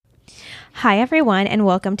Hi, everyone, and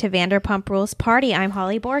welcome to Vanderpump Rules Party. I'm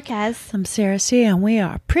Holly Borges. I'm Sarah C., and we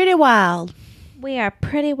are pretty wild. We are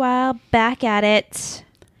pretty wild, back at it.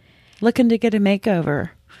 Looking to get a makeover.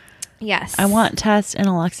 Yes. I want Tess and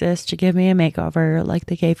Alexis to give me a makeover like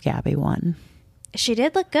they gave Gabby one. She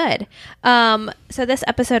did look good. So this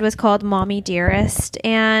episode was called Mommy Dearest,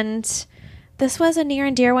 and this was a near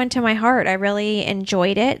and dear one to my heart. I really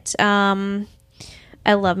enjoyed it.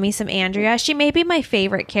 I love me some Andrea. She may be my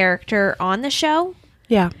favorite character on the show.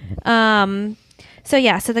 Yeah.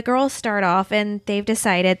 So the girls start off and they've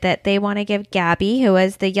decided that they want to give Gabby, who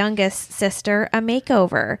is the youngest sister, a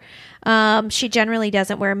makeover. She generally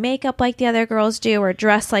doesn't wear makeup like the other girls do or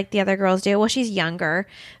dress like the other girls do. Well, she's younger,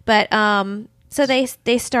 but so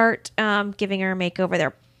they start giving her a makeover.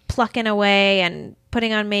 They're plucking away and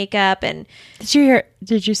putting on makeup. And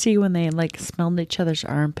Did you see when they like smelled each other's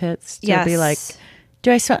armpits? Yes. Be like,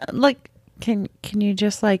 do I smell like? Can you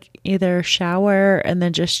just like either shower and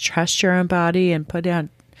then just trust your own body and put down,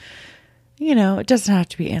 it doesn't have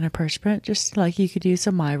to be antiperspirant, just like you could use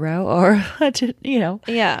a Miro or,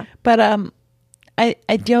 Yeah. But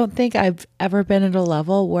I don't think I've ever been at a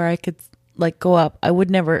level where I could like go up. I would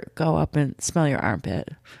never go up and smell your armpit.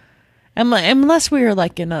 Unless we were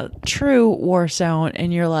like in a true war zone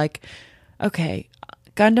and you're like, okay,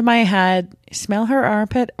 gun to my head, smell her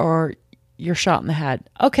armpit or you're shot in the head.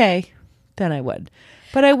 Okay. Then I would.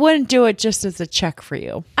 But I wouldn't do it just as a check for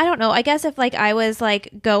you. I don't know. I guess if like I was like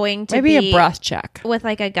going to maybe be a breath check with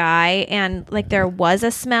like a guy and like there was a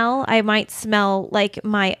smell, I might smell like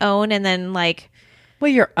my own and then like. Well,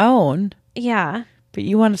 your own. Yeah. But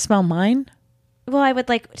you want to smell mine? Well, I would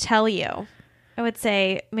like tell you. I would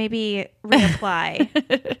say maybe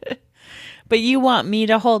reapply. But you want me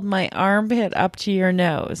to hold my armpit up to your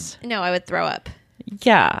nose? No, I would throw up.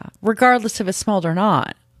 Yeah. Regardless if it smelled or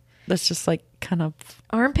not. That's just like kind of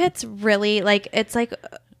armpits really like it's like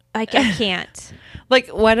I can't like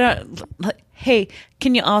what hey,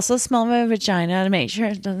 can you also smell my vagina to make sure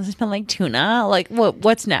it doesn't smell like tuna? Like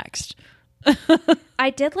what's next?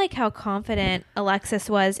 I did like how confident Alexis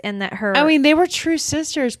was in that her they were true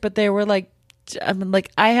sisters, but they were like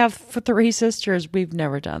I have 3 sisters, we've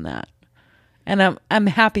never done that. And I'm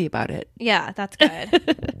happy about it. Yeah, that's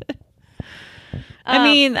good.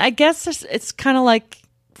 I guess it's kind of like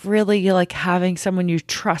really like having someone you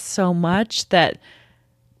trust so much that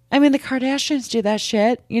the Kardashians do that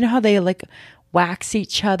shit. You know how they like wax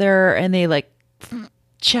each other and they like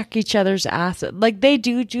check each other's ass, like they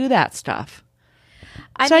do that stuff.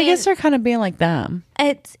 I guess they're kind of being like them.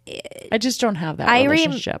 I just don't have that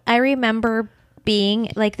relationship. I remember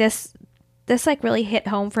being like this like really hit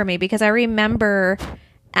home for me because I remember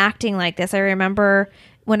acting like this. I remember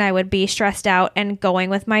when I would be stressed out and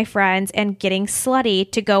going with my friends and getting slutty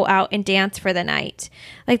to go out and dance for the night.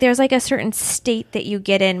 Like there's like a certain state that you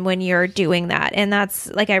get in when you're doing that. And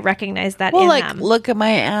that's like, I recognize that in them. Look at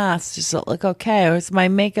my ass. Does it look okay? Or is my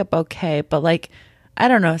makeup okay? But like, I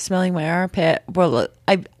don't know, smelling my armpit. Well,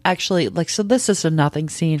 I actually so this is a nothing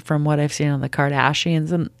scene from what I've seen on the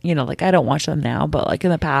Kardashians. And, like I don't watch them now, but like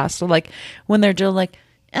in the past, so like when they're doing like,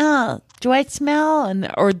 oh, do I smell?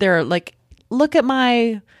 Or they're like, look at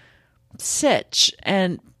my sitch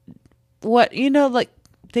and what, like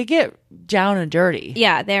they get down and dirty.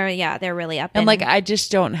 Yeah, they're really up. And like, I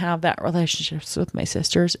just don't have that relationships with my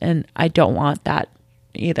sisters and I don't want that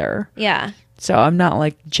either. Yeah. So I'm not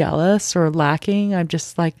like jealous or lacking. I'm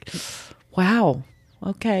just like, wow.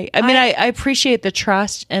 Okay. I appreciate the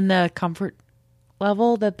trust and the comfort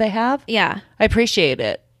level that they have. Yeah. I appreciate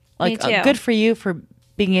it. Like, Me too. Good for you for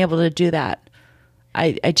being able to do that.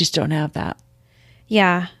 I just don't have that.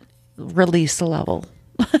 Yeah. Release level.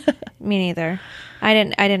 Me neither. I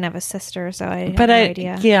didn't have a sister, so I have no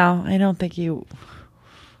idea. Yeah, I don't think you.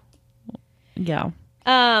 Yeah.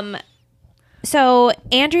 So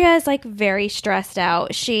Andrea is like very stressed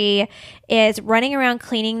out. She is running around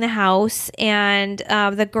cleaning the house, and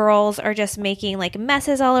the girls are just making like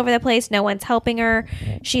messes all over the place. No one's helping her.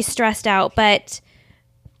 She's stressed out, but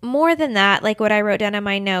more than that, like what I wrote down in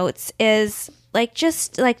my notes is like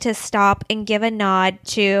just like to stop and give a nod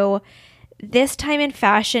to this time in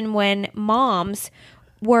fashion when moms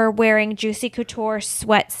were wearing Juicy Couture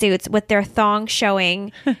sweatsuits with their thong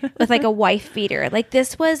showing with like a wife beater. Like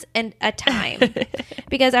this was a time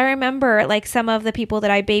because I remember like some of the people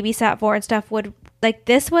that I babysat for and stuff would like,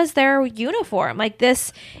 this was their uniform. Like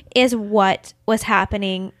this is what was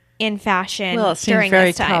happening in fashion. Well, it seems during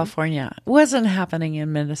very this time. California. It wasn't happening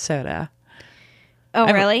in Minnesota.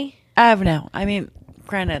 Oh, really? No.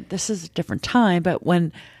 Granted, this is a different time, but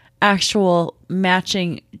when actual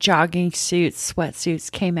matching jogging suits,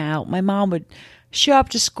 sweatsuits came out, my mom would show up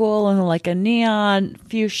to school in like a neon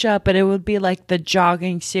fuchsia, but it would be like the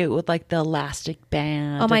jogging suit with like the elastic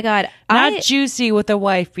band. Oh my God. Not juicy with a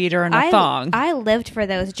wife beater and a thong. I lived for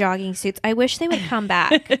those jogging suits. I wish they would come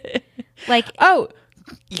back. Like, oh,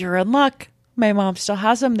 you're in luck. My mom still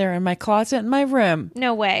has them. They're in my closet in my room.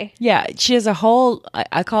 no way. Yeah, she has a whole,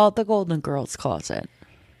 I call it the Golden Girls closet.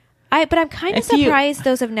 But I'm kind of surprised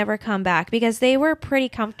those have never come back because they were pretty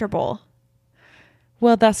comfortable.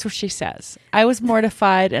 Well, that's what she says. I was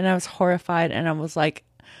mortified and I was horrified and I was like,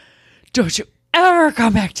 don't you ever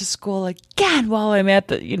come back to school again while I'm at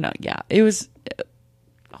the, it was a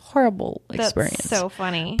horrible experience. That's so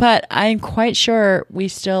funny. But I'm quite sure we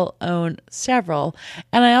still own several.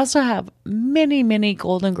 And I also have many, many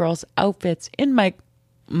Golden Girls outfits in my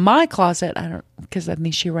closet. Because I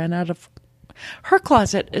think she ran out of her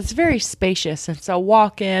closet. It's very spacious. And so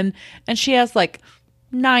walk in and she has like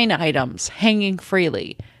 9 items hanging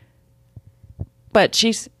freely. But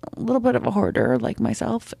she's a little bit of a hoarder like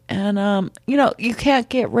myself. And, you can't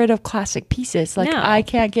get rid of classic pieces. Like, No. I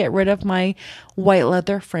can't get rid of my white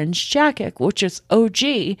leather fringe jacket, which is OG.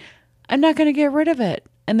 I'm not going to get rid of it.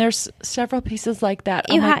 And there's several pieces like that.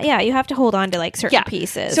 You have to hold on to like certain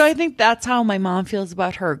pieces. So I think that's how my mom feels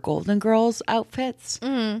about her Golden Girls outfits.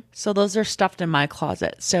 Mm. So those are stuffed in my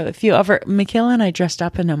closet. So if you ever, Michaela and I dressed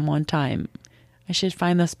up in them one time. I should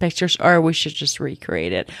find those pictures, or we should just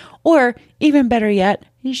recreate it. Or even better yet,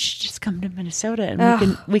 you should just come to Minnesota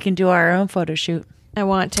and we can do our own photo shoot. I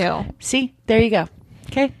want to. See, there you go.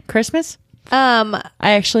 Okay, Christmas. I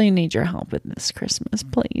actually need your help with this Christmas.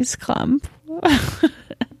 Please come.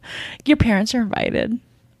 Your parents are invited.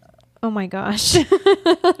 Oh my gosh.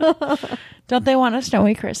 Don't they want a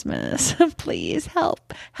snowy Christmas? Please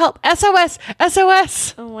help. SOS.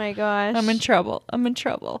 SOS. Oh my gosh. I'm in trouble.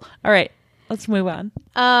 All right. Let's move on.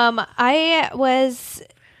 I was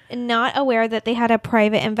not aware that they had a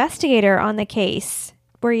private investigator on the case.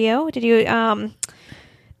 Were you? Did you?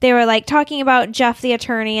 They were like talking about Jeff, the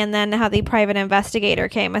attorney, and then how the private investigator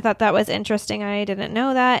came. I thought that was interesting. I didn't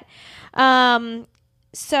know that.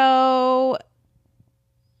 So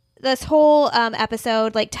this whole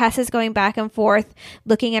episode, like Tess is going back and forth,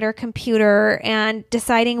 looking at her computer and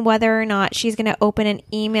deciding whether or not she's going to open an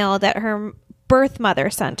email that her birth mother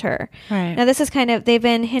sent her. Right. Now this is they've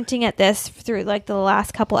been hinting at this through like the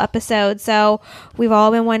last couple episodes, so we've all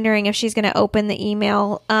been wondering if she's going to open the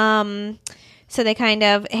email. So they kind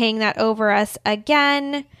of hang that over us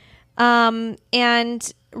again.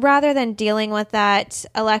 And rather than dealing with that,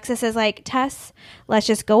 Alexis is like, Tess, let's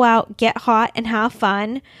just go out, get hot, and have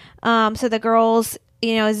fun. So the girls,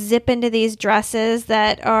 zip into these dresses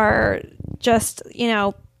that are just,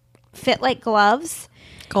 fit like gloves.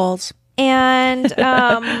 Goals. And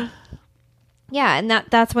and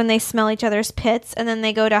that's when they smell each other's pits, and then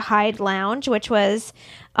they go to Hyde Lounge, which was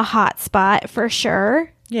a hot spot for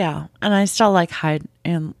sure. Yeah, and I still like Hyde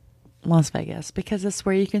in Las Vegas because it's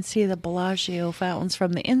where you can see the Bellagio fountains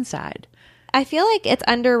from the inside. I feel like it's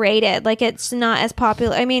underrated. Like, it's not as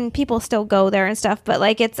popular. I mean, people still go there and stuff, but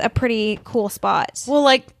like, it's a pretty cool spot. Well,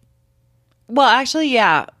 actually,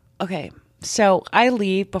 yeah. Okay, so I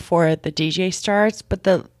leave before the DJ starts, but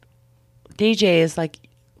the DJ is like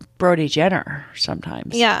Brody Jenner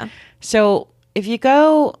sometimes. Yeah. So if you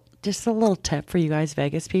go, just a little tip for you guys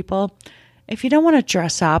Vegas people, if you don't want to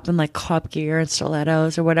dress up in like club gear and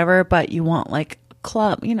stilettos or whatever, but you want like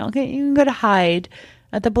club, you can go to Hyde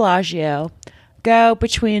at the Bellagio, go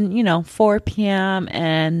between 4 p.m.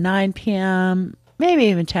 and 9 p.m., maybe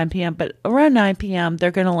even 10 p.m., but around 9 p.m.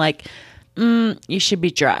 they're gonna you should be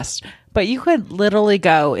dressed. But you could literally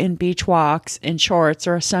go in beach walks, in shorts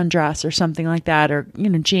or a sundress or something like that, or,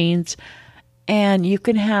 jeans. And you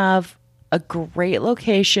can have a great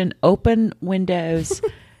location, open windows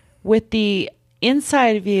with the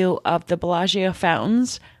inside view of the Bellagio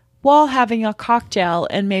fountains while having a cocktail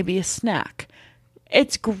and maybe a snack.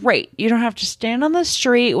 It's great. You don't have to stand on the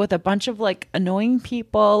street with a bunch of like annoying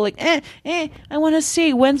people. Like, I want to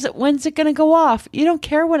see when's it going to go off. You don't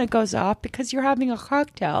care when it goes off because you're having a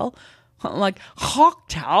cocktail. Like,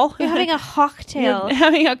 cocktail. You're having a cocktail. You're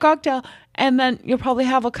having a cocktail. And then you'll probably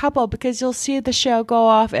have a couple because you'll see the show go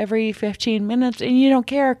off every 15 minutes and you don't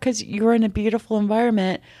care because you're in a beautiful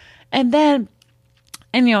environment. And then,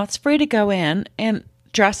 it's free to go in and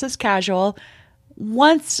dress as casual.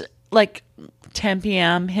 Once like 10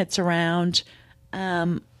 p.m. hits around,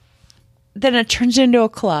 then it turns into a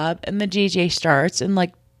club and the DJ starts. And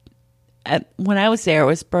when I was there, it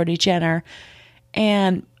was Brody Jenner.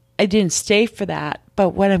 And I didn't stay for that. But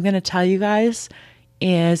what I'm going to tell you guys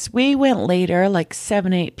is we went later, like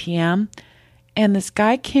 7, 8 p.m. And this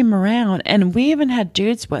guy came around, and we even had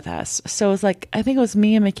dudes with us. So it was like, I think it was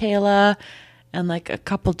me and Michaela and like a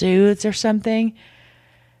couple dudes or something.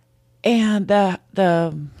 And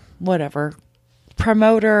the whatever,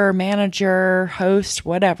 promoter, manager, host,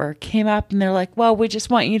 whatever, came up and they're like, well, we just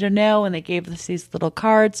want you to know. And they gave us these little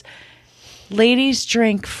cards. Ladies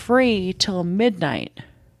drink free till midnight,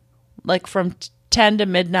 like from 10 to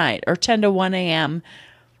midnight or 10 to 1 a.m.,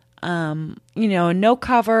 no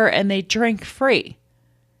cover, and they drink free.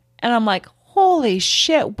 And I'm like, holy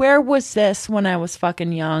shit, where was this when I was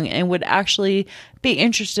fucking young and would actually be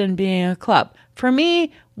interested in being in a club? For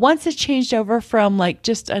me, once it changed over from like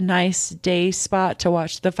just a nice day spot to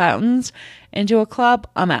watch the fountains into a club,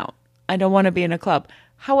 I'm out. I don't want to be in a club.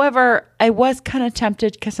 However, I was kind of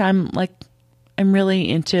tempted because I'm really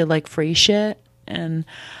into like free shit, and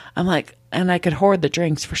I'm like, and I could hoard the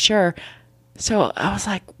drinks for sure. So I was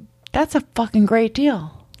like, that's a fucking great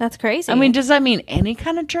deal. That's crazy. I mean, does that mean any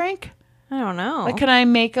kind of drink? I don't know. Like, can I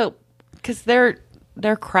make because their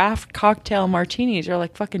craft cocktail martinis are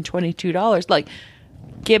like fucking $22. Like,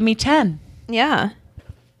 give me 10. Yeah.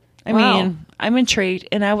 I mean, I'm intrigued,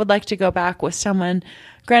 and I would like to go back with someone.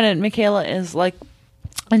 Granted, Michaela is like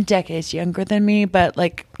decades younger than me, but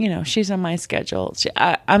like, she's on my schedule.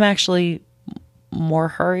 I'm actually more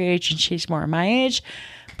her age and she's more my age,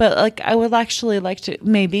 but like, I would actually like to,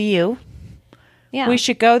 maybe you, we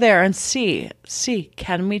should go there and see,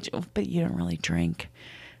 can we, but you don't really drink.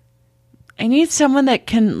 I need someone that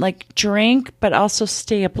can like drink, but also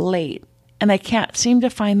stay up late. And I can't seem to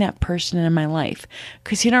find that person in my life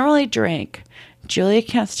because you don't really drink. Julia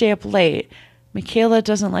can't stay up late. Michaela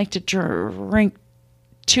doesn't like to drink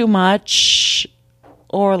too much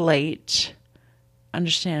or late,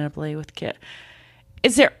 understandably, with kid.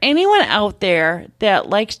 Is there anyone out there that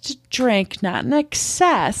likes to drink, not in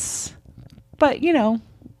excess, but,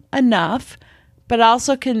 enough, but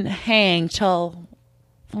also can hang till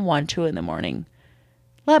 1, 2 in the morning?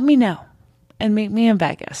 Let me know and meet me in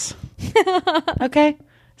Vegas. Okay?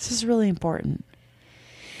 This is really important.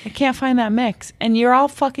 I can't find that mix. And you're all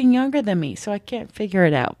fucking younger than me, so I can't figure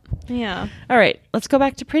it out. Yeah. All right, let's go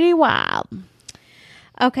back to Pretty Wild.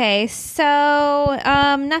 Okay, so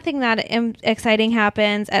nothing that exciting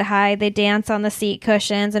happens at Hyde. They dance on the seat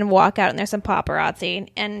cushions and walk out, and there's some paparazzi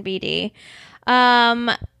and BD.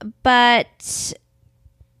 So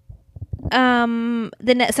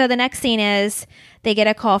the next scene is they get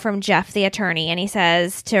a call from Jeff, the attorney, and he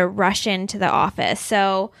says to rush into the office.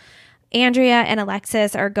 So Andrea and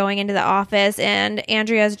Alexis are going into the office, and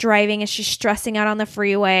Andrea's driving and she's stressing out on the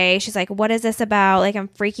freeway. She's like, what is this about? Like, I'm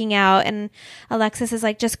freaking out. And Alexis is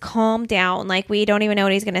like, just calm down. Like, we don't even know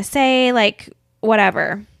what he's going to say. Like,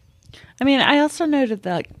 whatever. I mean, I also noted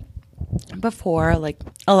that before, like,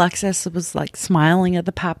 Alexis was like smiling at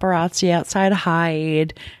the paparazzi outside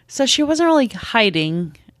Hyde. So she wasn't really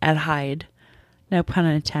hiding at Hyde. No pun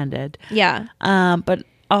intended. Yeah. But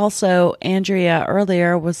also, Andrea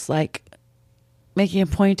earlier was like making a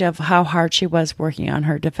point of how hard she was working on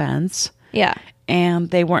her defense. Yeah. And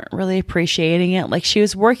they weren't really appreciating it. Like, she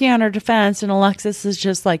was working on her defense, and Alexis is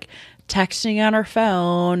just like texting on her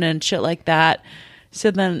phone and shit like that.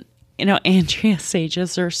 So then, Andrea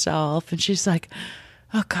sages herself, and she's like,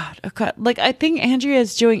 oh God. Like, I think Andrea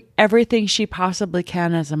is doing everything she possibly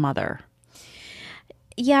can as a mother.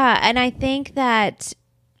 Yeah. And I think that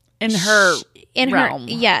in her realm.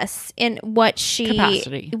 Yes, in what she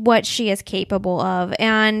capacity, what she is capable of.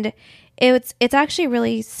 And it's actually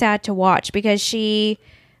really sad to watch because she,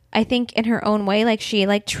 I think in her own way, like, she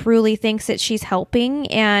like truly thinks that she's helping,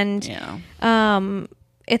 and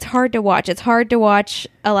it's hard to watch. It's hard to watch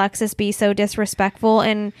Alexis be so disrespectful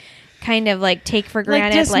and kind of like take for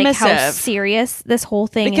granted like how serious this whole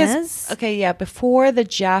thing is. Okay, yeah, before the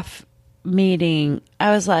Jeff meeting,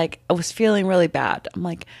 I was feeling really bad. I'm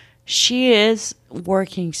like, she is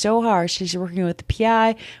working so hard. She's working with the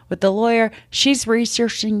PI, with the lawyer. She's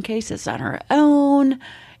researching cases on her own.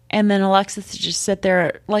 And then Alexis just sit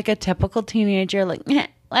there like a typical teenager, like,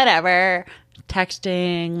 whatever,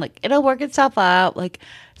 texting, like, it'll work itself out. Like,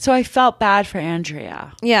 so I felt bad for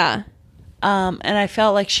Andrea. Yeah. And I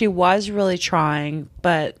felt like she was really trying,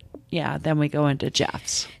 but yeah, then we go into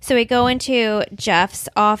Jeff's. So we go into Jeff's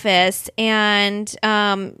office, and,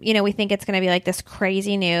 we think it's going to be like this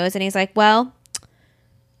crazy news. And he's like, well,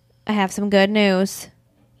 I have some good news.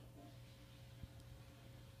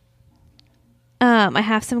 I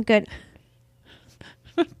have some good...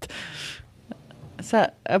 Is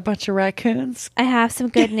that a bunch of raccoons? I have some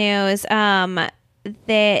good news.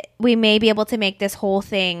 That we may be able to make this whole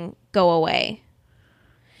thing go away.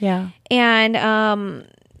 Yeah. And,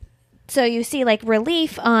 So you see like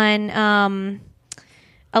relief on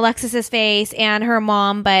Alexis's face and her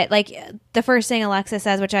mom, but like the first thing Alexis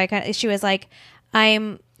says, which she was like,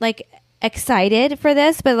 I'm like excited for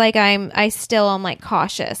this, but like I still am like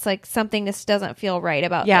cautious, like something just doesn't feel right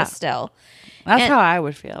about this still. That's how I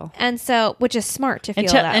would feel. And so, which is smart to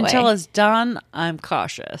feel until way. It's done, I'm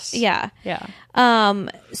cautious. Yeah. Yeah.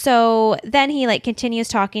 So then he like continues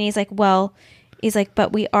talking. He's like,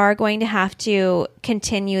 but we are going to have to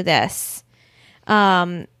continue this.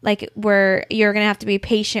 Like you're going to have to be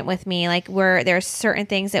patient with me. Like there's certain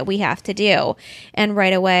things that we have to do. And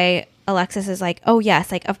right away, Alexis is like, oh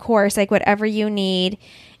yes, like, of course, like whatever you need.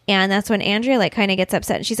 And that's when Andrea like kind of gets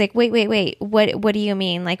upset and she's like, wait, what do you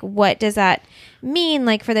mean? Like, what does that mean?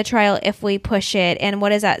 Like for the trial, if we push it, and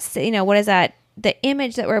what is that, what is that, the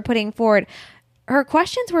image that we're putting forward? Her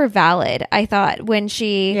questions were valid, I thought, when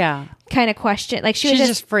she kind of questioned, like she was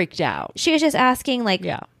just freaked out. She was just asking like,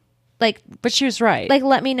 but she was right. Like,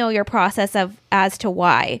 let me know your process as to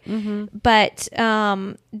why. Mm-hmm. But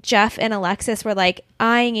Jeff and Alexis were like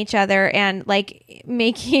eyeing each other and like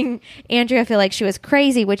making Andrea feel like she was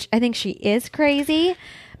crazy, which I think she is crazy.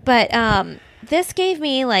 But this gave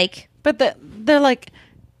me like, but they're like,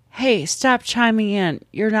 hey, stop chiming in.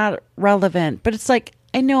 You're not relevant. But it's like,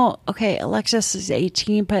 I know, okay, Alexis is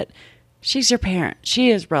 18, but she's your parent. She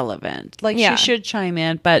is relevant. Like she should chime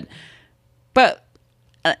in, but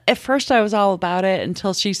at first I was all about it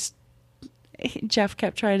until Jeff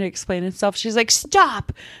kept trying to explain himself. She's like,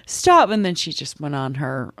 stop. And then she just went on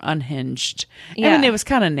her unhinged. Yeah. I mean, it was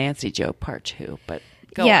kind of Nancy Joe part 2, but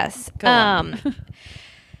go on.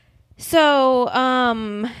 So,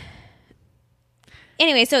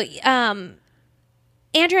 anyway,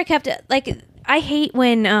 Andrea kept like, I hate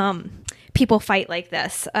when, people fight like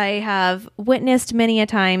this. I have witnessed many a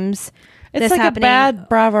times it's like happening. A bad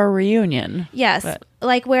Bravo reunion. Yes. But.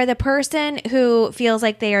 Like where the person who feels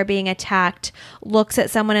like they are being attacked looks at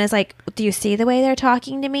someone and is like, do you see the way they're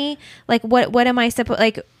talking to me? Like, what am I supposed,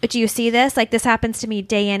 like, do you see this? Like, this happens to me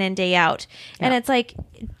day in and day out. Yeah. And it's like,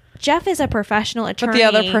 Jeff is a professional attorney. But the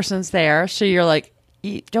other person's there. So you're like,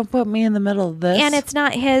 don't put me in the middle of this. And it's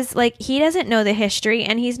not his, like, he doesn't know the history,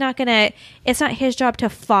 and he's not gonna, it's not his job to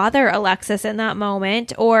father Alexis in that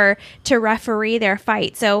moment or to referee their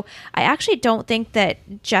fight. So I actually don't think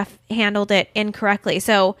that Jeff handled it incorrectly.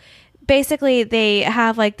 So basically they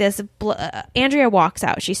have like this, Andrea walks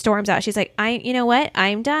out, she storms out. She's like, you know what?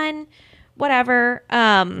 I'm done. Whatever.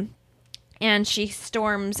 And she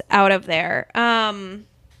storms out of there.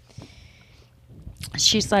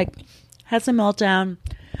 She's like, has a meltdown.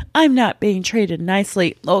 I'm not being treated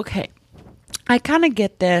nicely. Okay. I kind of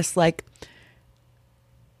get this. Like,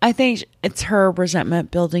 I think it's her resentment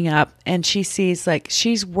building up, and she sees like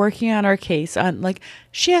she's working on her case on like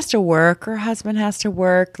she has to work, her husband has to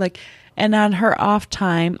work, like, and on her off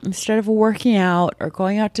time, instead of working out or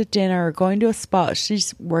going out to dinner or going to a spa,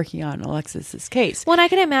 she's working on Alexis's case. Well, and I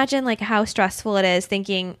can imagine like how stressful it is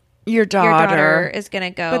thinking your daughter is going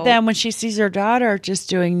to go. But then when she sees her daughter just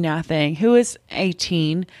doing nothing, who is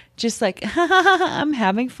 18, just like, I'm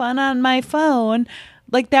having fun on my phone,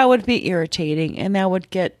 like that would be irritating and that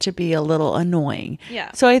would get to be a little annoying.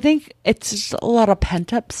 Yeah. So I think it's just a lot of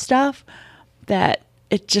pent up stuff that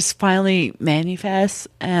it just finally manifests.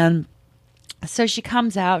 And so she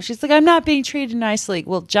comes out. She's like, I'm not being treated nicely.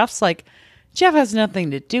 Well, Jeff has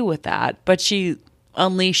nothing to do with that. But she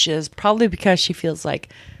unleashes, probably because she feels like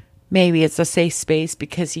maybe it's a safe space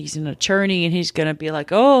because he's an attorney and he's going to be like,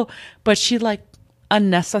 oh, but she like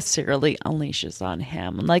unnecessarily unleashes on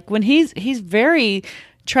him. Like when he's very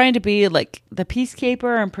trying to be like the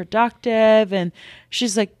peacekeeper and productive. And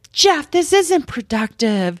she's like, Jeff, this isn't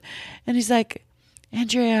productive. And he's like,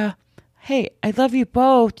 Andrea, hey, I love you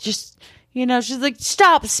both. Just, she's like,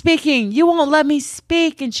 stop speaking. You won't let me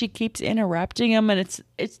speak. And she keeps interrupting him. And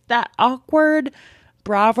it's that awkward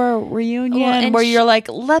Bravo reunion where you're like,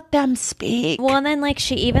 let them speak. Well, and then like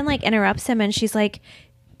she even like interrupts him and she's like,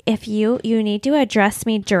 if you need to address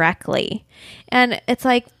me directly. And it's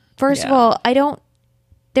like, first of all,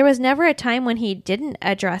 there was never a time when he didn't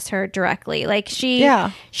address her directly. Like she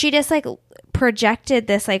just like projected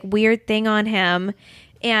this like weird thing on him.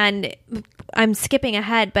 And I'm skipping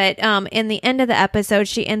ahead, but in the end of the episode,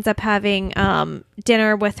 she ends up having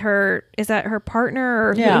dinner with is that her partner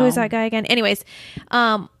or who is that guy again? Anyways,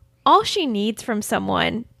 all she needs from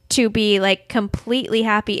someone to be like completely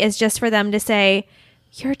happy is just for them to say,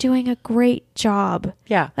 you're doing a great job.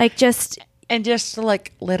 Yeah. Like just to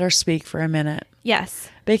like let her speak for a minute. Yes.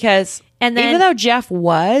 Because even though Jeff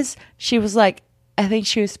she was like, I think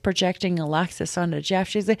she was projecting Alexis onto Jeff.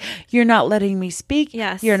 She's like, "You're not letting me speak.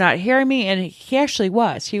 Yes. You're not hearing me." And he actually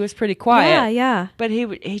was. He was pretty quiet. Yeah, yeah. But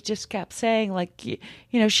he just kept saying, like, you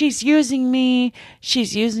know, she's using me.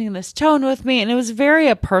 She's using this tone with me. And it was very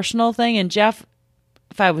a personal thing. And Jeff,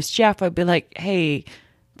 if I was Jeff, I'd be like, hey,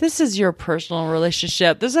 this is your personal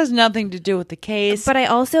relationship. This has nothing to do with the case. But I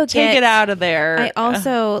also take it out of there. I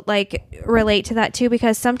also like relate to that too,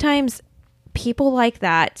 because sometimes people like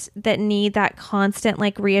that need that constant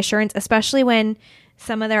like reassurance, especially when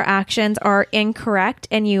some of their actions are incorrect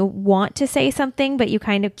and you want to say something but you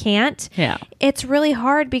kind of can't. Yeah. It's really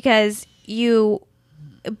hard because you,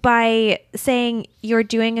 by saying you're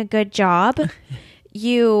doing a good job,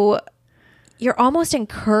 you're almost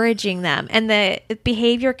encouraging them, and the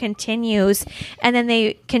behavior continues, and then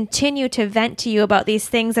they continue to vent to you about these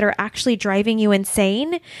things that are actually driving you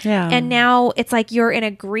insane. Yeah. And now it's like you're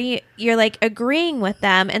like agreeing with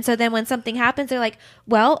them. And so then when something happens, they're like,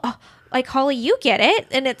 well, like, Holly, you get it.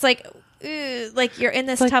 And it's like, like you're in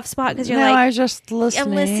this tough spot because you're no, like, I was just listening.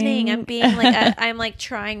 I'm listening. I'm being like, I'm like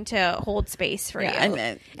trying to hold space for you.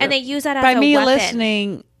 And they use that as by a me weapon.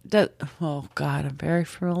 listening. Oh God, I'm very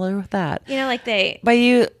familiar with that. You know, like by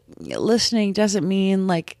you listening doesn't mean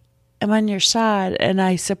like I'm on your side and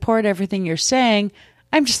I support everything you're saying.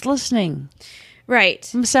 I'm just listening. Right.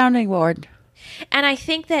 I'm a sounding board. And I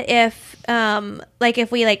think that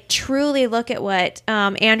if we like truly look at what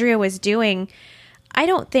Andrea was doing, I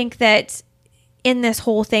don't think that in this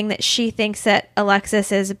whole thing that she thinks that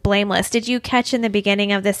Alexis is blameless. Did you catch in the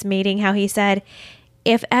beginning of this meeting how he said,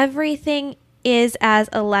 if everything is as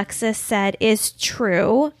Alexis said is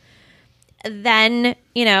true, then,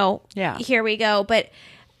 you know, here we go. But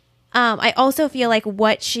I also feel like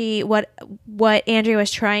what Andrea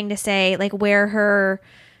was trying to say, like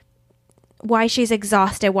why she's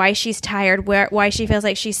exhausted, why she's tired, why she feels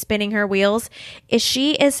like she's spinning her wheels, is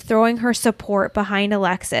she is throwing her support behind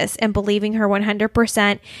Alexis and believing her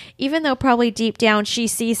 100%, even though probably deep down she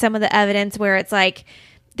sees some of the evidence where it's like,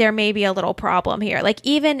 there may be a little problem here. Like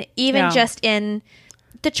even just in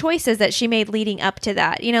the choices that she made leading up to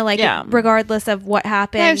that, you know, like regardless of what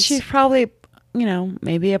happened. Yeah, she's probably, you know,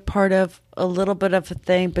 maybe a part of a little bit of a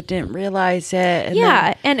thing, but didn't realize it.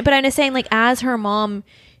 And but I'm just saying, like, as her mom,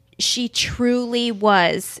 she truly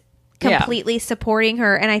was completely supporting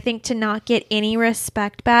her. And I think to not get any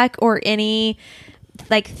respect back or any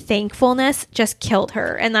like thankfulness just killed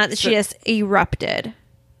her, and that she just erupted.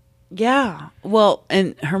 Yeah. Well,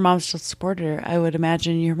 and her mom still supported her. I would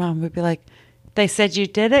imagine your mom would be like, they said you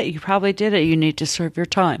did it. You probably did it. You need to serve your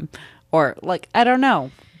time. Or like, I don't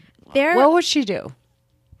know. What would she do?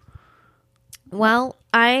 Well,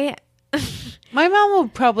 my mom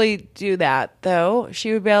would probably do that though.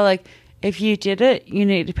 She would be like, if you did it, you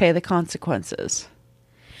need to pay the consequences.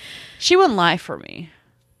 She wouldn't lie for me.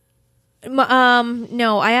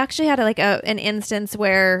 No, I actually had an instance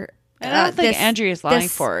where I don't think Andrea's lying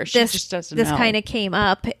for her. She just doesn't know. This kind of came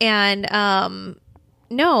up, and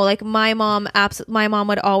no, like my mom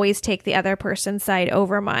would always take the other person's side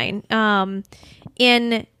over mine.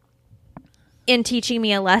 In teaching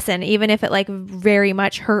me a lesson, even if it like very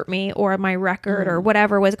much hurt me or my record or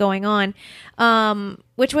whatever was going on,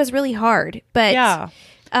 which was really hard. But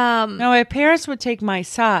no, my parents would take my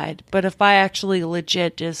side, but if I actually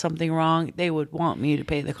legit did something wrong, they would want me to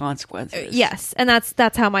pay the consequences. Yes, and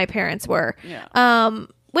that's how my parents were. Yeah.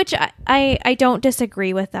 Which I don't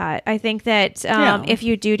disagree with that. I think that if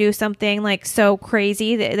you do something like so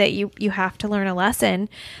crazy that you have to learn a lesson.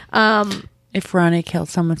 If Ronnie killed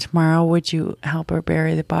someone tomorrow, would you help her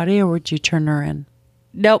bury the body or would you turn her in?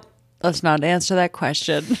 Nope. Let's not answer that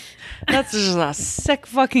question. That's just a sick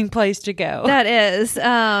fucking place to go. That is.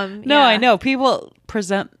 I know. People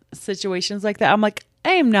present situations like that. I'm like,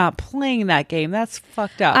 I am not playing that game. That's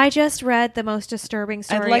fucked up. I just read the most disturbing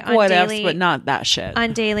story. I'd like on what Daily, else, but not that shit.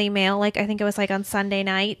 On Daily Mail, like I think it was like on Sunday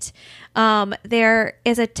night. There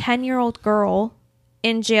is a 10-year-old girl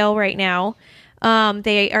in jail right now.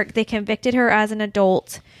 They convicted her as an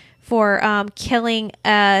adult for killing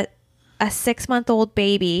a 6-month-old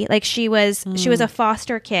baby. Like she was a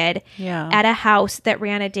foster kid at a house that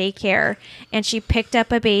ran a daycare, and she picked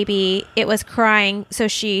up a baby. It was crying, so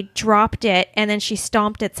she dropped it and then she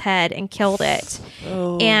stomped its head and killed it.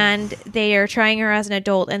 Oh. And they are trying her as an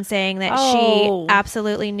adult and saying that she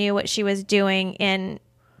absolutely knew what she was doing in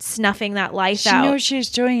snuffing that life out. She knew what she was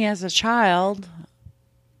doing as a child.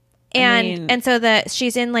 And so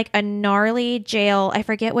she's in like a gnarly jail. I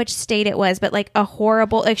forget which state it was, but like a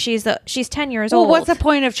horrible, like she's 10 years old. Well, what's the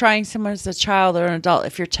point of trying someone as a child or an adult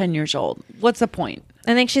if you're 10 years old? What's the point?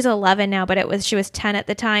 I think she's 11 now, but she was 10 at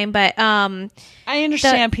the time. But I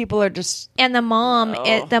understand people are just. And the mom,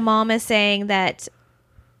 the mom is saying that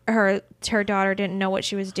her daughter didn't know what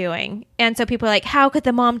she was doing, and so people are like, how could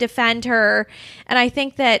the mom defend her? And I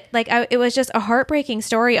think that it was just a heartbreaking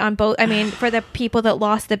story on both. I mean, for the people that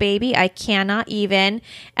lost the baby, I cannot even.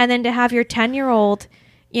 And then to have your 10-year-old,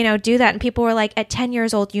 do that, and people were like, at 10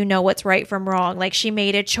 years old, what's right from wrong. Like, she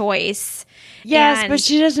made a choice. Yes, but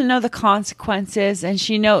she doesn't know the consequences,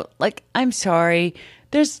 and I'm sorry.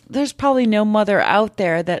 There's probably no mother out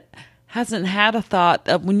there that hasn't had a thought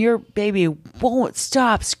that when your baby won't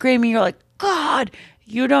stop screaming, you're like, God,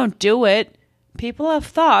 you don't do it. People have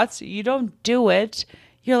thoughts. You don't do it.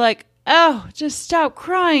 You're like, oh, just stop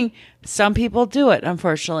crying. Some people do it,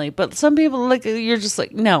 unfortunately. But some people, you're just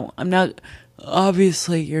like, no, I'm not.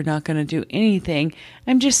 Obviously, you're not going to do anything.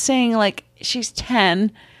 I'm just saying, she's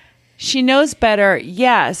 10. She knows better,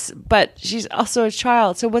 yes, but she's also a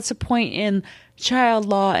child. So what's the point in child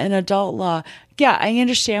law and adult law? Yeah, I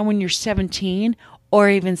understand when you're 17 or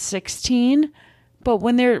even 16, but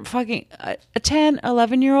when they're fucking a 10,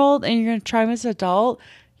 11-year-old and you're going to try them as an adult,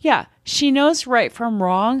 yeah, she knows right from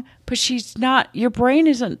wrong, but she's not, your brain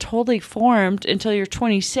isn't totally formed until you're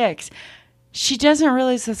 26. She doesn't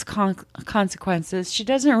realize those consequences. She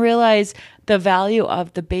doesn't realize the value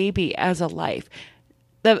of the baby as a life.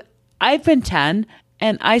 I've been 10,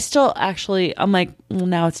 and I still actually, I'm like, well,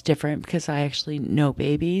 now it's different because I actually know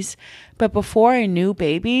babies. But before I knew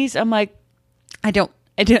babies, I'm like, don't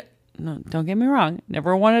get me wrong,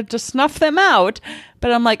 never wanted to snuff them out,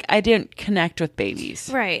 but I'm like, I didn't connect with babies.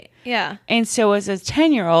 Right, yeah. And so as a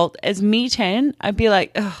 10-year-old, as me 10, I'd be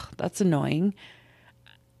like, ugh, that's annoying.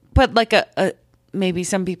 But maybe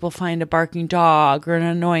some people find a barking dog or an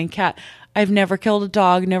annoying cat. I've never killed a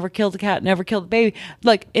dog, never killed a cat, never killed a baby.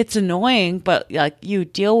 It's annoying, but you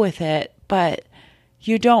deal with it. But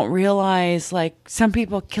you don't realize some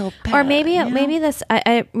people kill pets. Or maybe maybe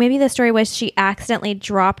the story was she accidentally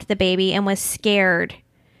dropped the baby and was scared,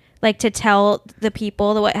 to tell the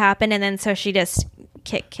people what happened, and then so she just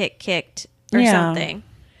kicked or something.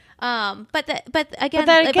 But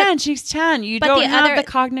she's 10. You don't have the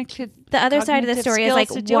cognitive. The other side of the story is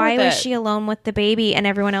why was she alone with the baby and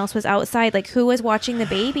everyone else was outside? Who was watching the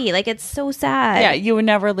baby? It's so sad. Yeah, you would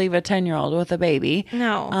never leave a 10-year-old with a baby.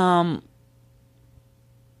 No.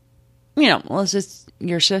 It's just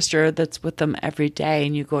your sister that's with them every day,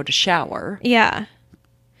 and you go to shower. Yeah.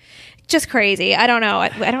 Just crazy. I don't know.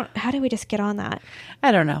 How did we just get on that?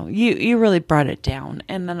 I don't know. You really brought it down,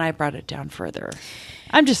 and then I brought it down further.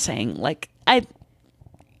 I'm just saying,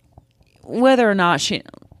 whether or not she,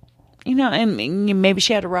 and maybe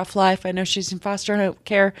she had a rough life. I know she's in foster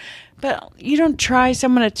care, but you don't try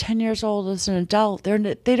someone at 10 years old as an adult.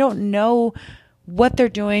 They don't know what they're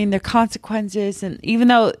doing, their consequences, and even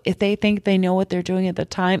though if they think they know what they're doing at the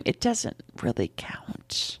time, it doesn't really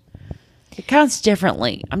count. It counts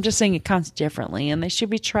differently. I'm just saying it counts differently, and they should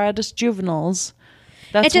be tried as juveniles.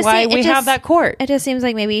 That's why we have that court. It just seems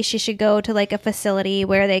like maybe she should go to a facility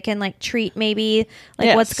where they can treat maybe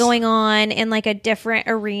what's going on in a different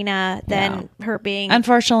arena than her being.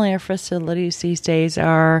 Unfortunately, our facilities these days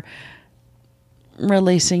are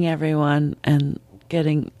releasing everyone and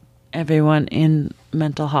getting everyone in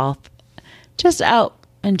mental health just out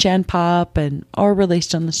in Gen Pop or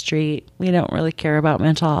released on the street. We don't really care about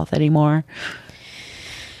mental health anymore.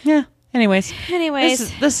 Yeah. Anyways,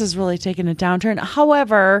 this is really taking a downturn.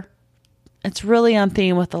 However, it's really on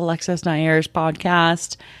theme with Alexis Nayer's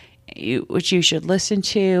podcast, which you should listen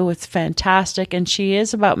to. It's fantastic. And she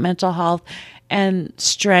is about mental health and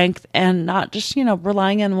strength and not just,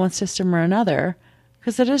 relying on one system or another.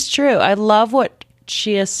 Because it is true. I love what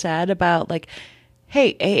she has said about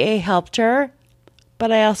hey, AA helped her.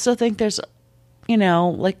 But I also think there's,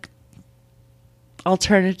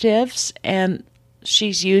 alternatives, and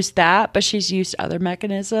she's used that, but she's used other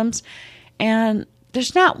mechanisms. And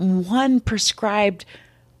there's not one prescribed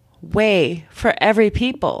way for every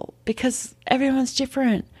people because everyone's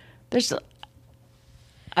different. No,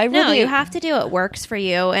 you have to do what works for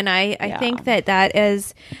you. And I think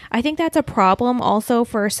I think that's a problem also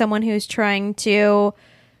for someone who's trying to,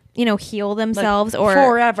 heal themselves or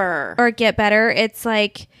forever or get better. It's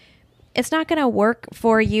it's not going to work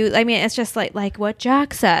for you. I mean, it's just like what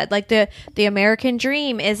Jack said, the American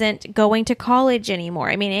dream isn't going to college anymore.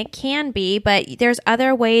 I mean, it can be, but there's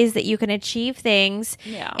other ways that you can achieve things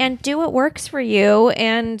and do what works for you.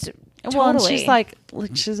 And totally. And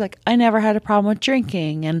she's like, I never had a problem with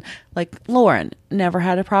drinking. And Lauren never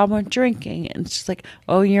had a problem with drinking. And she's like,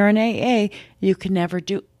 oh, you're an AA. You can never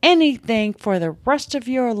do anything for the rest of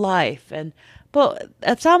your life. But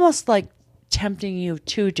it's almost tempting you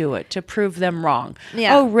to do it, to prove them wrong.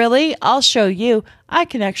 Yeah. Oh, really? I'll show you. I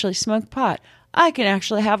can actually smoke pot. I can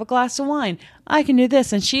actually have a glass of wine. I can do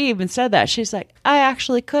this. And she even said that. She's like, I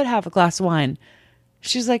actually could have a glass of wine.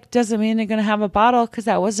 She's like, doesn't mean they're going to have a bottle because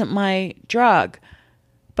that wasn't my drug.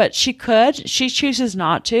 But she could. She chooses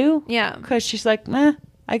not to. Yeah. Because she's like,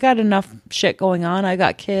 I got enough shit going on. I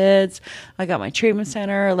got kids. I got my treatment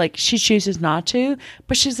center. Like, she chooses not to.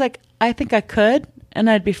 But she's like, I think I could and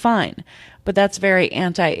I'd be fine. But that's very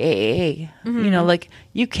anti-AA. You know, like,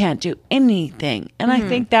 you can't do anything. And I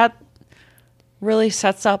think that really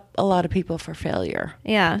sets up a lot of people for failure.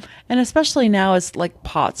 Yeah. And especially now as, like,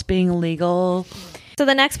 pot's being legal. So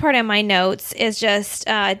the next part of my notes is just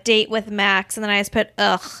date with Max. And then I just put,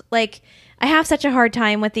 ugh. Like, I have such a hard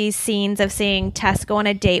time with these scenes of seeing Tess go on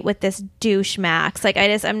a date with this douche Max. Like,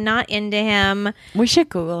 I'm not into him. We should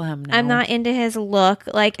Google him now. I'm not into his look.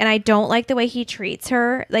 Like, and I don't like the way he treats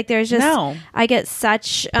her. Like, there's just, I get so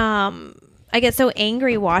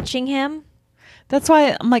angry watching him. That's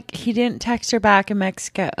why I'm like, he didn't text her back in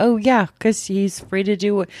Mexico. Oh yeah, because he's free to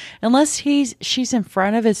do it unless she's in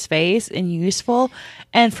front of his face and useful.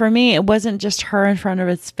 And for me, it wasn't just her in front of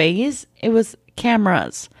his face; it was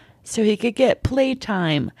cameras, so he could get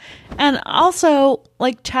playtime. And also,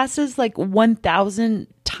 like, Tess is like 1,000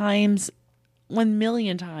 times,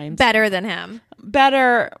 1,000,000 times better than him.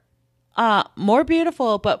 Better, more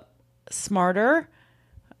beautiful, but smarter,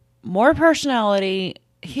 more personality.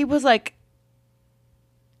 He was like.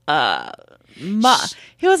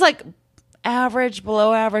 He was like average,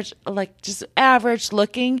 below average, like just average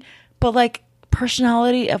looking, but like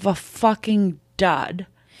personality of a fucking dud.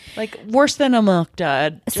 Like worse than a milk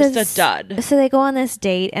dud, just a dud. So they go on this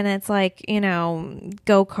date and it's like, you know,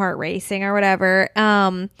 go-kart racing or whatever.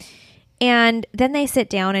 And then they sit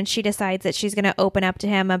down and she decides that she's going to open up to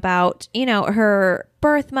him about, you know, her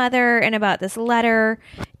birth mother and about this letter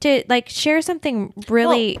to like share something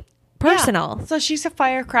really personal. Yeah. So she's a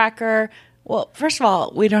firecracker. Well, first of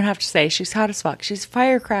all, we don't have to say she's hot as fuck. She's a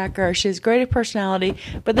firecracker. She has great personality,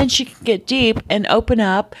 but then she can get deep and open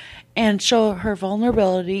up and show her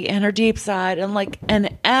vulnerability and her deep side and like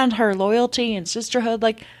and her loyalty and sisterhood.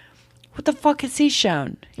 Like, what the fuck has he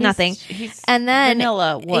shown? Nothing. He's and then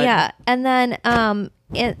vanilla wood. Yeah, and then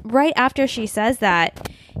right after she says that,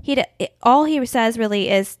 all he says really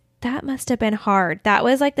is, that must have been hard. That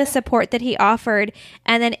was like the support that he offered.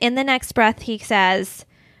 And then in the next breath, he says,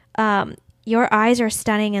 your eyes are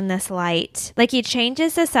stunning in this light. Like, he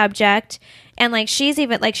changes the subject and like, she's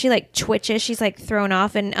even like, she like twitches. She's like thrown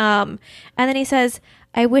off. And then he says,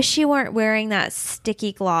 I wish you weren't wearing that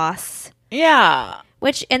sticky gloss. Yeah.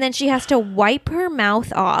 And then she has to wipe her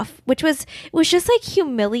mouth off, it was just like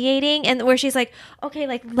humiliating. And where she's like, okay,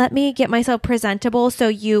 like, let me get myself presentable so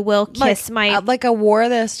you will kiss like I wore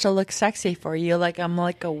this to look sexy for you. Like, I'm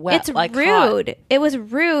like a wet, it's like rude. Hot. It was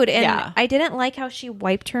rude. And I didn't like how she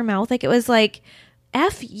wiped her mouth. Like, it was like,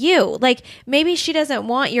 F you. Like, maybe she doesn't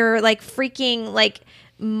want your like freaking like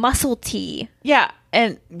muscle tea. Yeah.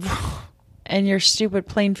 And your stupid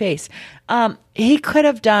plain face. He could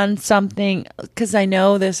have done something, because I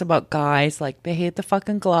know this about guys, like they hate the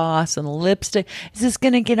fucking gloss and the lipstick. Is this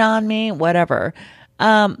going to get on me? Whatever.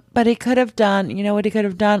 But he could have done, you know what he could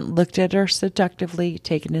have done? Looked at her seductively,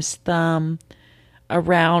 taken his thumb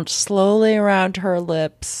slowly around her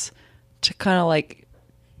lips to kind of like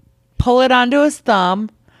pull it onto his thumb.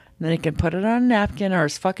 And then he can put it on a napkin or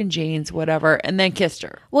his fucking jeans, whatever, and then kissed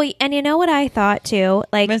her. Well, and you know what I thought too?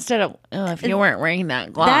 Like, instead of, if you weren't wearing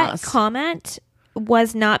that gloss. That comment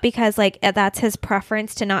was not because like that's his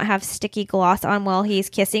preference to not have sticky gloss on while he's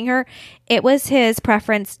kissing her. It was his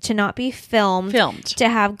preference to not be filmed. To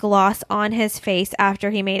have gloss on his face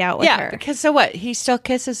after he made out with her. Yeah, because so what? He still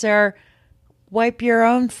kisses her. Wipe your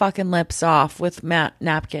own fucking lips off with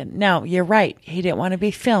napkin. No, you're right. He didn't want to be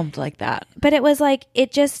filmed like that. But it was like,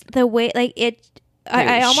 it just, the way, like it,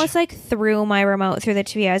 I almost like threw my remote through the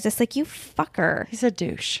TV. I was just like, you fucker. He's a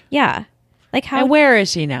douche. Yeah. Like, how? And where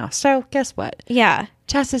is he now? So guess what? Yeah.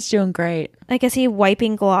 Tess is doing great. Like, is he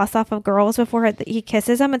wiping gloss off of girls before he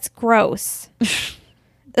kisses them? It's gross.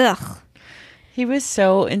 Ugh. He was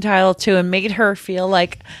so entitled to and made her feel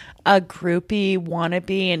like a groupie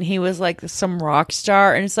wannabe, and he was like some rock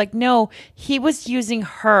star, and it's like, no, he was using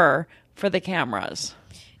her for the cameras.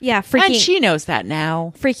 Yeah, freaking, and she knows that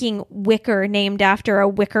now. Freaking wicker named after a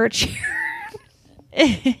wicker chair.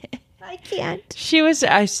 I can't.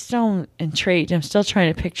 I still intrigued. I'm still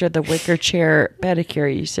trying to picture the wicker chair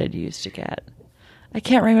pedicure you said you used to get. I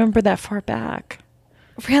can't remember that far back.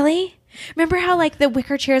 Really? Remember how like the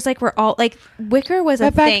wicker chairs like were all like wicker was a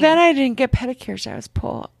But back thing. then I didn't get pedicures. I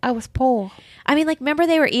was poor. I mean, like, remember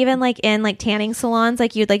they were even like in like tanning salons,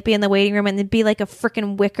 like you'd like be in the waiting room and there'd be like a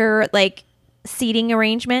freaking wicker like seating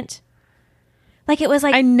arrangement. Like it was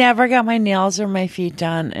like I never got my nails or my feet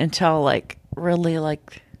done until like really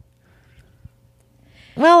like,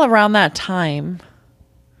 well, around that time.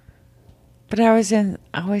 But I was in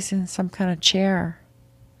some kind of chair.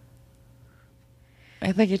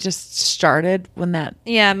 I think it just started when that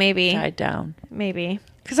yeah, maybe. died down. Maybe.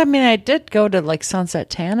 Because I mean, I did go to like Sunset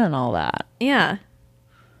Tan and all that. Yeah.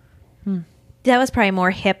 That was probably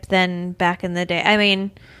more hip than back in the day. I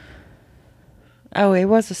mean, Oh, it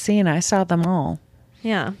was a scene. I saw them all.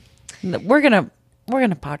 yeah. We're gonna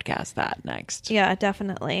podcast that next. Yeah,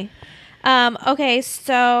 definitely. Okay,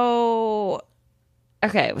 so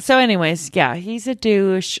Okay, so anyways, yeah, he's a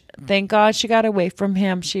douche. Thank God she got away from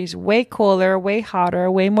him. She's way cooler, way hotter,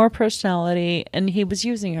 way more personality, and he was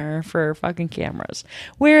using her for fucking cameras.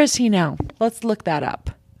 Where is he now? Let's look that up.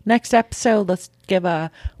 Next episode, let's give a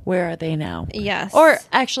where are they now? yes. Or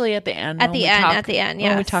actually at the end. At when the we end, talk- at the end, When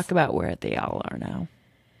we yes. talk about where they all are now.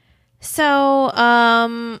 So,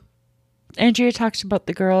 Andrea talks about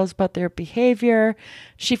the girls, about their behavior.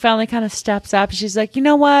 She finally kind of steps up. She's like, you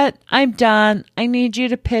know what? I'm done. I need you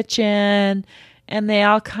to pitch in. And they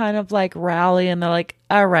all kind of like rally and they're like,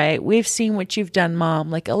 all right, we've seen what you've done, Mom.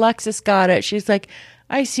 Like Alexis got it. She's like,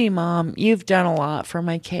 I see, Mom. You've done a lot for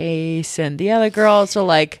my case. And the other girls are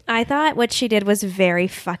like, I thought what she did was very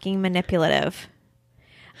fucking manipulative.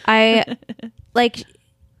 I like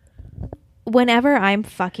whenever I'm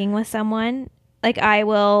fucking with someone, like I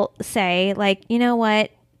will say like, you know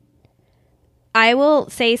what? I will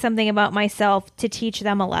say something about myself to teach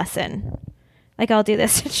them a lesson. Like I'll do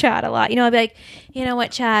this to Chad a lot. You know, I'll be like, you know what,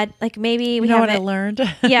 Chad? Like maybe we you know what I haven't learned?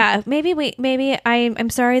 yeah, maybe I'm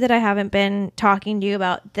sorry that I haven't been talking to you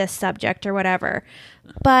about this subject or whatever.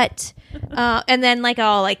 But and then like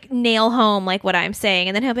I'll like nail home like what I'm saying,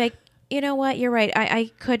 and then he'll be like, you know what, you're right. I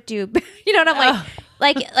could do you know, and I'm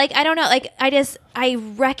like I don't know, like I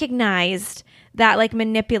recognized that like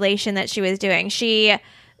manipulation that she was doing. She's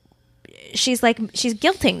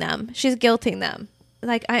guilting them. She's guilting them.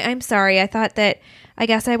 Like I'm sorry. I thought that I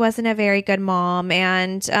guess I wasn't a very good mom,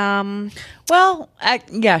 and Well,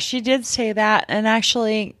 yeah, she did say that. And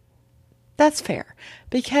actually, that's fair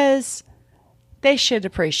because they should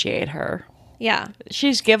appreciate her. yeah.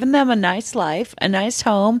 She's given them a nice life, a nice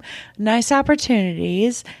home, nice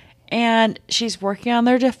opportunities, and she's working on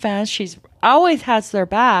their defense. She's always has their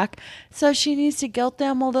back, so she needs to guilt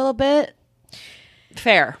them a little bit.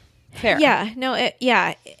 Fair. Yeah, no, and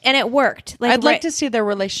it worked. Like I'd like to see their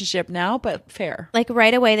relationship now, but fair. like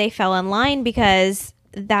right away they fell in line because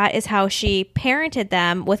that is how she parented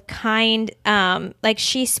them with kind. Like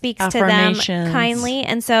she speaks to them Affirmations. kindly,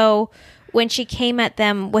 and so when she came at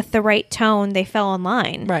them with the right tone, they fell in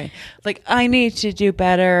line. Right. Like, I need to do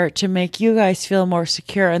better to make you guys feel more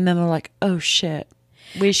secure. And then they're like, oh, shit.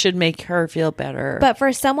 We should make her feel better. But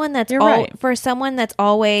for someone that's You're right. for someone that's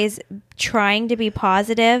always trying to be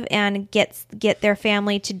positive and get their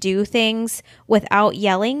family to do things without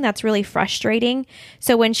yelling, that's really frustrating.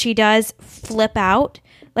 So when she does flip out,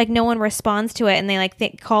 like no one responds to it, and they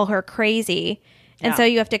like call her crazy. And Yeah. so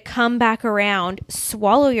you have to come back around,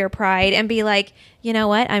 swallow your pride, and be like, you know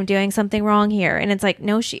what? I'm doing something wrong here. And it's like,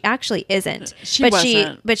 no, she actually isn't. She but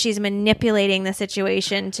wasn't. but she's manipulating the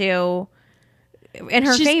situation to in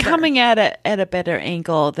her She's favor. coming at a better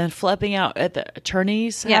angle than flipping out at the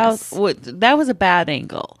attorney's Yes. house. That was a bad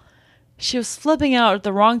angle. She was flipping out at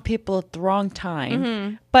the wrong people at the wrong time.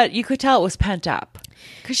 Mm-hmm. But you could tell it was pent up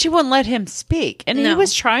because she wouldn't let him speak. And he No.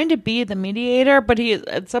 was trying to be the mediator, but he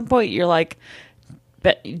at some point you're like,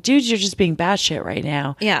 but dude, you're just being bad shit right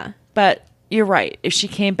now. Yeah. But you're right. If she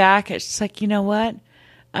came back, it's just like, you know what?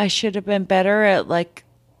 I should have been better at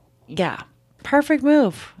yeah, perfect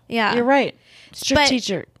move. Yeah. You're right.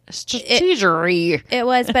 Strategic. It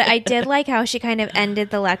was, but I did like how she kind of ended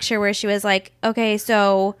the lecture where she was like, okay,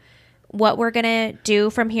 so what we're going to do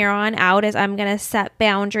from here on out is I'm going to set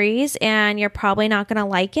boundaries and you're probably not going to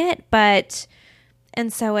like it,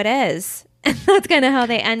 and so it is. And that's kind of how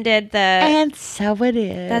they ended And so it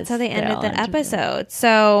is. that's how they ended the ended it. episode.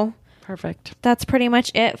 So Perfect. that's pretty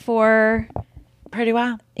much it for, Pretty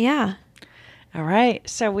well. yeah. All right.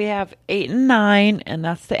 So we have 8 and 9, and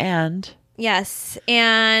that's the end. Yes.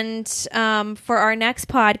 And for our next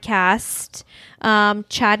podcast,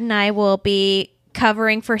 Chad and I will be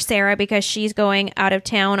covering for Sarah because she's going out of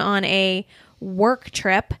town on a work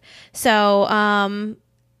trip. So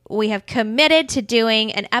we have committed to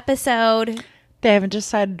doing an episode They haven't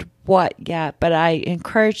decided what yet, but I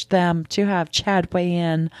encourage them to have Chad weigh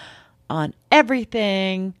in on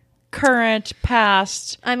everything, current,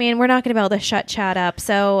 past. I mean, we're not going to be able to shut Chad up,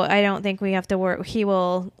 so I don't think we have to work. He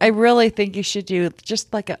will. I really think you should do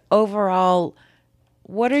just like an overall.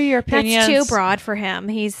 What are your opinions? That's too broad for him.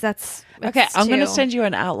 Okay. I'm going to send you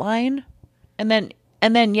an outline, and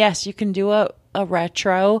then yes, you can do a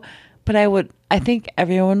retro. But I think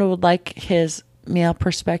everyone would like his male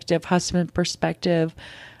perspective, husband perspective,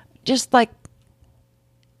 just a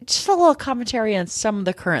little commentary on some of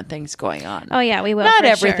the current things going on. Oh yeah, we will. Not for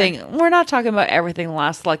everything. Sure. We're not talking about everything the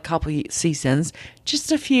last like couple seasons.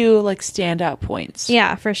 Just a few like standout points.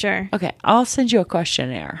 Yeah, for sure. Okay, I'll send you a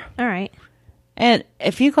questionnaire. All right. And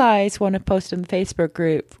if you guys want to post in the Facebook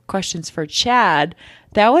group questions for Chad,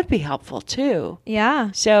 that would be helpful too. Yeah.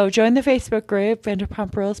 So join the Facebook group,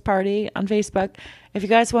 Vanderpump Rules Party on Facebook. If you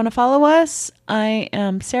guys want to follow us, I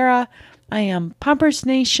am Sarah. I am Pumpers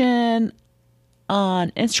Nation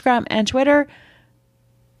on Instagram and Twitter.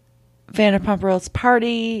 Vanderpump Rules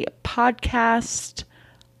Party podcast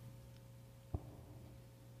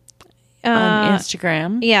on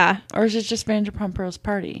Instagram. Yeah. Or is it just Vanderpump Rules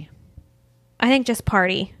Party? I think just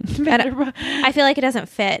party. I feel like it doesn't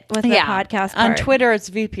fit with the podcast part. On Twitter, it's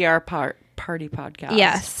VPR Party Podcast.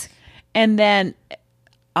 Yes. And then,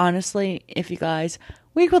 honestly, if you guys,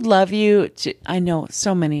 we would love you to, I know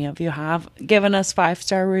so many of you have given us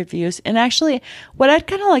 5-star reviews. And actually, what I'd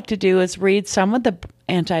kind of like to do is read some of the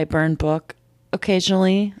anti-burn book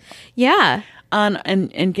occasionally. Yeah.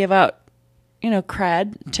 And give out,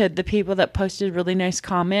 cred to the people that posted really nice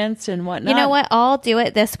comments and whatnot. You know what? I'll do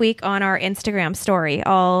it this week on our Instagram story.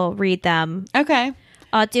 I'll read them. Okay.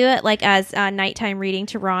 I'll do it like as nighttime reading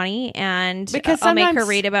to Ronnie, and because I'll make her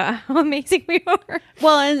read about how amazing we are.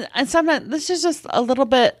 Well, and sometimes this is just a little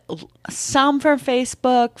bit, some from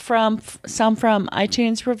Facebook, some from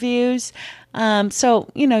iTunes reviews.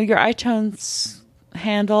 So, your iTunes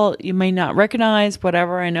handle, you may not recognize,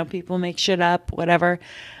 whatever. I know people make shit up, whatever.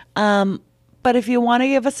 But if you want to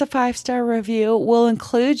give us a 5-star review, we'll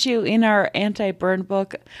include you in our anti-burn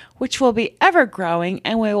book, which will be ever growing,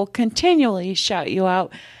 and we will continually shout you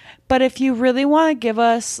out. But if you really want to give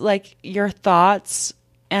us like your thoughts,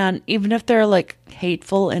 and even if they're like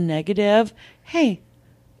hateful and negative, hey,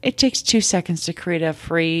 it takes 2 seconds to create a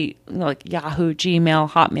free like Yahoo,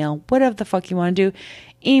 Gmail, Hotmail, whatever the fuck you want to do.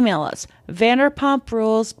 Email us, Vanderpump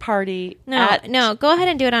Rules Party. No, go ahead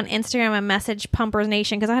and do it on Instagram and message Pumpers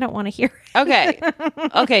Nation because I don't want to hear it.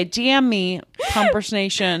 Okay, DM me, Pumpers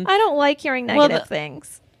Nation. I don't like hearing negative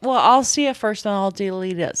things. Well, I'll see it first and I'll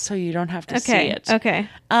delete it so you don't have to see it. Okay.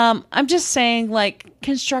 I'm just saying, like,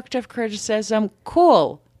 constructive criticism,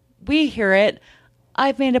 cool. We hear it.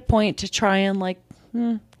 I've made a point to try and, like,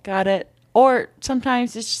 got it. Or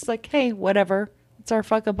sometimes it's just like, hey, whatever. It's our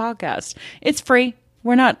fucking podcast. It's free.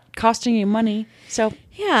 We're not costing you money. So,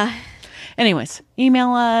 yeah. Anyways,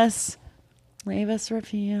 email us. Leave us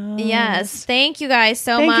reviews. Yes. Thank you guys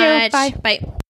so Thank much. you. Bye. Bye.